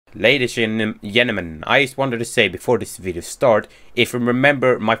Ladies and gentlemen, I just wanted to say before this video start, if you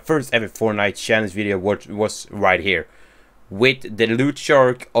remember, my first ever Fortnite challenge video was right here. With the loot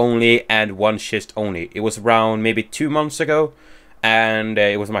shark only and one chest only. It was around maybe 2 months ago. And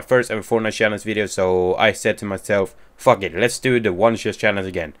it was my first ever Fortnite challenge video. So I said to myself, fuck it, let's do the one chest challenge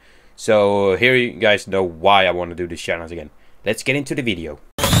again. So here you guys know why I want to do this challenge again. Let's get into the video.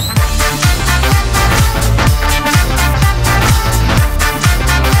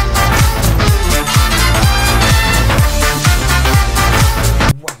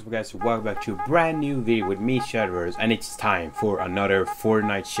 Guys, welcome back to a brand new video with me, Shadowverse, and it's time for another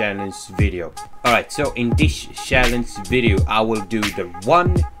Fortnite challenge video. Alright, so in this challenge video I will do the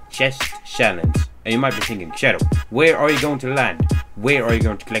one chest challenge. And you might be thinking, Shadow, where are you going to land? Where are you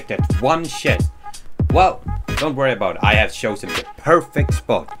going to collect that one chest? Well, don't worry about it, I have chosen the perfect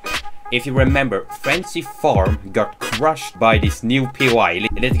spot. If you remember, Frenzy Farm got crushed by this new POI.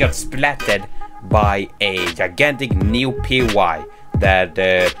 It got splattered by a gigantic new POI that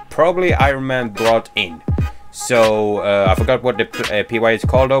probably Iron Man brought in. So I forgot what the PY is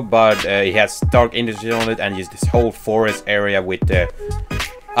called though, but he has dark industries on it and just this whole forest area with a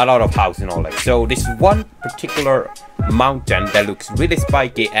lot of houses and all that. So this one particular mountain that looks really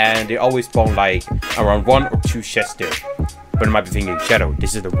spiky, and they always spawn like around 1 or 2 chests there. But you might be thinking, Shadow,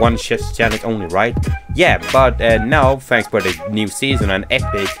 this is the one chest challenge only, right? Yeah, but now thanks for the new season and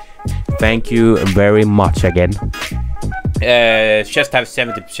Epic, thank you very much again. Chests have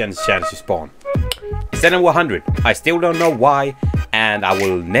 70% chance to spawn instead of 100. I still don't know why, and I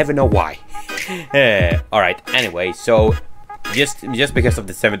will never know why. Alright, anyway, so just because of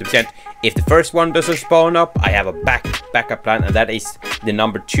the 70%, if the first one doesn't spawn up, I have a backup plan, and that is the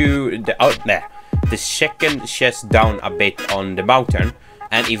number 2, the second chest down a bit on the mountain.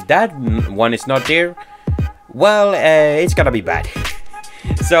 And if that one is not there, well, it's gonna be bad.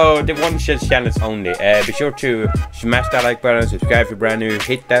 So the one chest challenge only. Be sure to smash that like button, subscribe if you're brand new,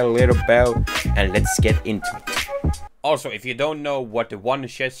 hit that little bell, and let's get into it. Also, if you don't know what the one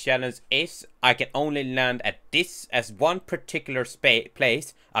chest challenge is, I can only land at this as one particular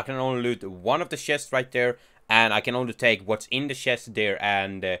place. I can only loot one of the chests right there, and I can only take what's in the chest there,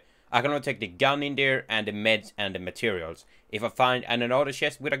 and I can only take the gun in there and the meds and the materials. If I find another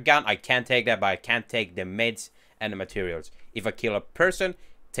chest with a gun, I can take that, but I can't take the meds and the materials. If I kill a person,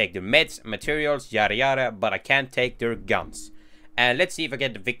 take the meds, materials, yada yada, but I can't take their guns. And let's see if I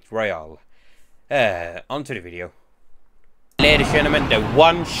get the Victory Royale. Onto the video. Ladies and gentlemen, the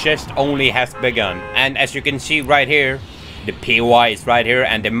one chest only has begun. And as you can see right here, the PY is right here,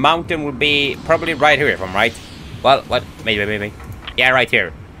 and the mountain will be probably right here if I'm right. Well, what? Maybe. Yeah, right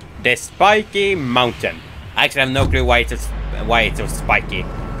here. The spiky mountain. I actually have no clue why it's so spiky.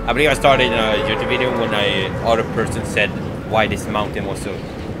 I believe I started a YouTube video when other person said why this mountain was so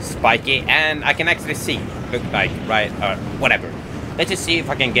spiky, and I can actually see. Look like right, whatever. Let's just see if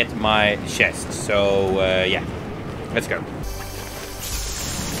I can get my chest. So yeah, let's go.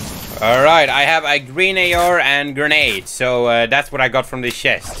 All right, I have a green AR and grenade, so that's what I got from this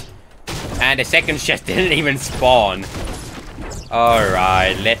chest. And the second chest didn't even spawn. All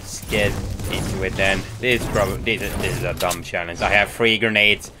right, let's get into it then. This is a dumb challenge. I have 3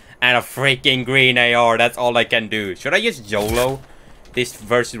 grenades and a freaking green AR. That's all I can do. Should I just YOLO this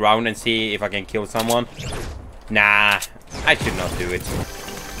first round and see if I can kill someone? Nah, I should not do it.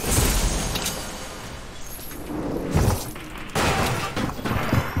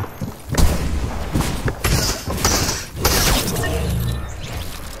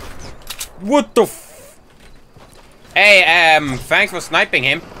 What the f— Hey, thanks for sniping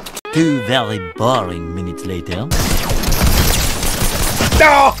him. 2 very boring minutes later.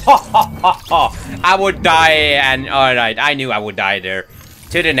 No! I would die, and alright, I knew I would die there.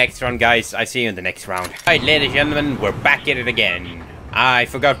 To the next round, guys. I see you in the next round. Alright, ladies and gentlemen, we're back at it again. I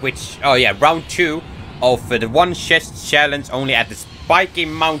forgot which— oh yeah, round 2 of the one chest challenge only at the spiky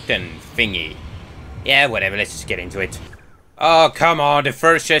mountain thingy. Yeah, whatever, let's just get into it. Oh, come on, the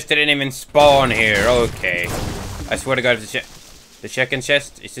first chest didn't even spawn here. Okay. I swear to God, the second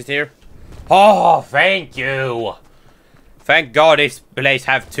chest, is it here? Oh, thank you. Thank God this place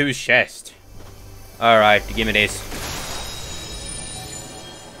have 2 chests. Alright, give me this.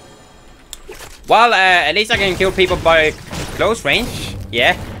 Well, at least I can kill people by close range.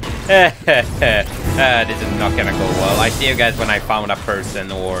 Yeah. This is not gonna go well. I see you guys when I found a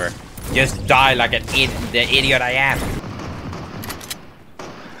person, or just die like the idiot I am.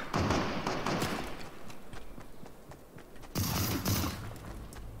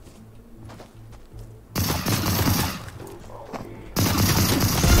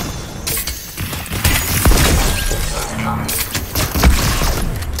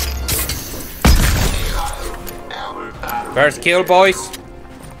 First kill, boys.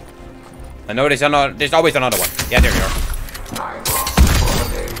 I know there's another. There's always another one. Yeah, there you are.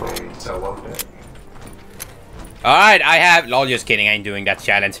 Alright, I have. Lol, just kidding. I ain't doing that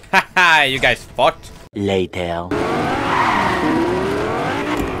challenge. Haha, you guys fought. Later.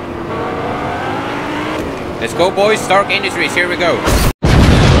 Let's go, boys. Stark Industries. Here we go.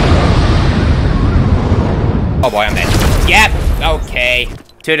 Oh boy, I'm dead. Yep. Okay.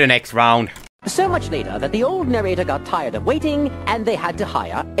 To the next round. So much later that the old narrator got tired of waiting and they had to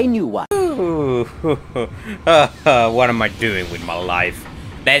hire a new one. What am I doing with my life?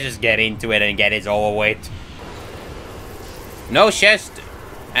 Let's just get into it and get it over with. No chest.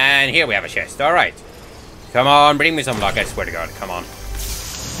 And here we have a chest. Alright. Come on, bring me some luck. I swear to God. Come on.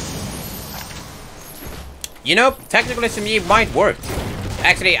 You know, technical SMG might work.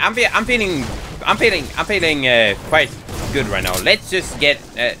 Actually, I'm feeling quite good right now. Let's just get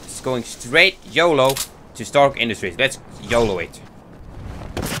going straight YOLO to Stark Industries. Let's YOLO it.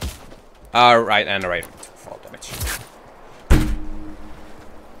 Alright, and alright. Fall damage.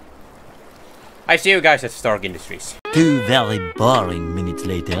 I see you guys at Stark Industries. 2 very boring minutes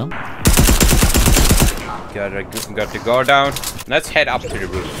later. Got the guard down. Let's head up to the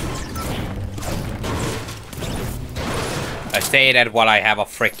roof. I say that while I have a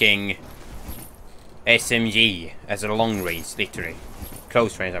freaking SMG as a long range, literally.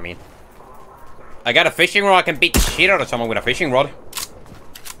 Close range, I mean. I got a fishing rod. I can beat the shit out of someone with a fishing rod.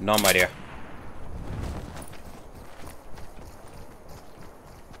 No idea.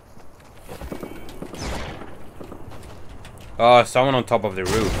 Oh, someone on top of the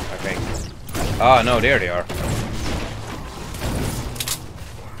roof, I think. Oh, no, there they are.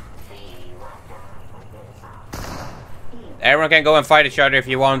 Everyone can go and fight each other if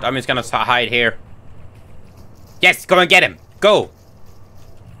you want. I'm just gonna hide here. Yes, go and get him. Go.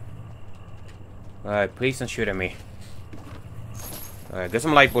 Alright, please don't shoot at me. Alright, get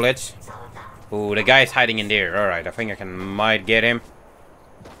some light bullets. Ooh, the guy's hiding in there. Alright, I think I might get him.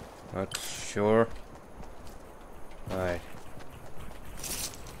 Not sure. Alright.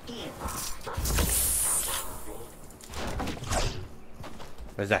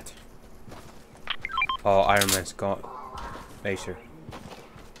 What's that? Oh, Iron Man's got laser.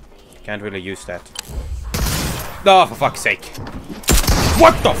 Can't really use that. Oh, for fuck's sake.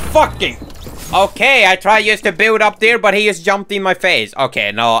 What the fucking? Okay, I tried just to build up there, but he just jumped in my face.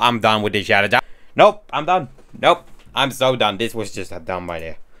 Okay, no, I'm done with this challenge. Nope, I'm done. Nope, I'm so done. This was just a dumb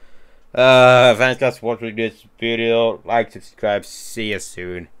idea. Thanks guys for watching this video. Like, subscribe. See you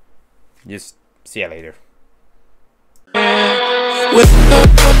soon. Just see you later. We'll be right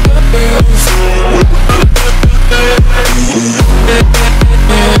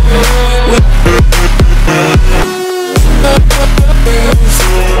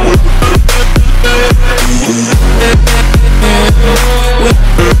back.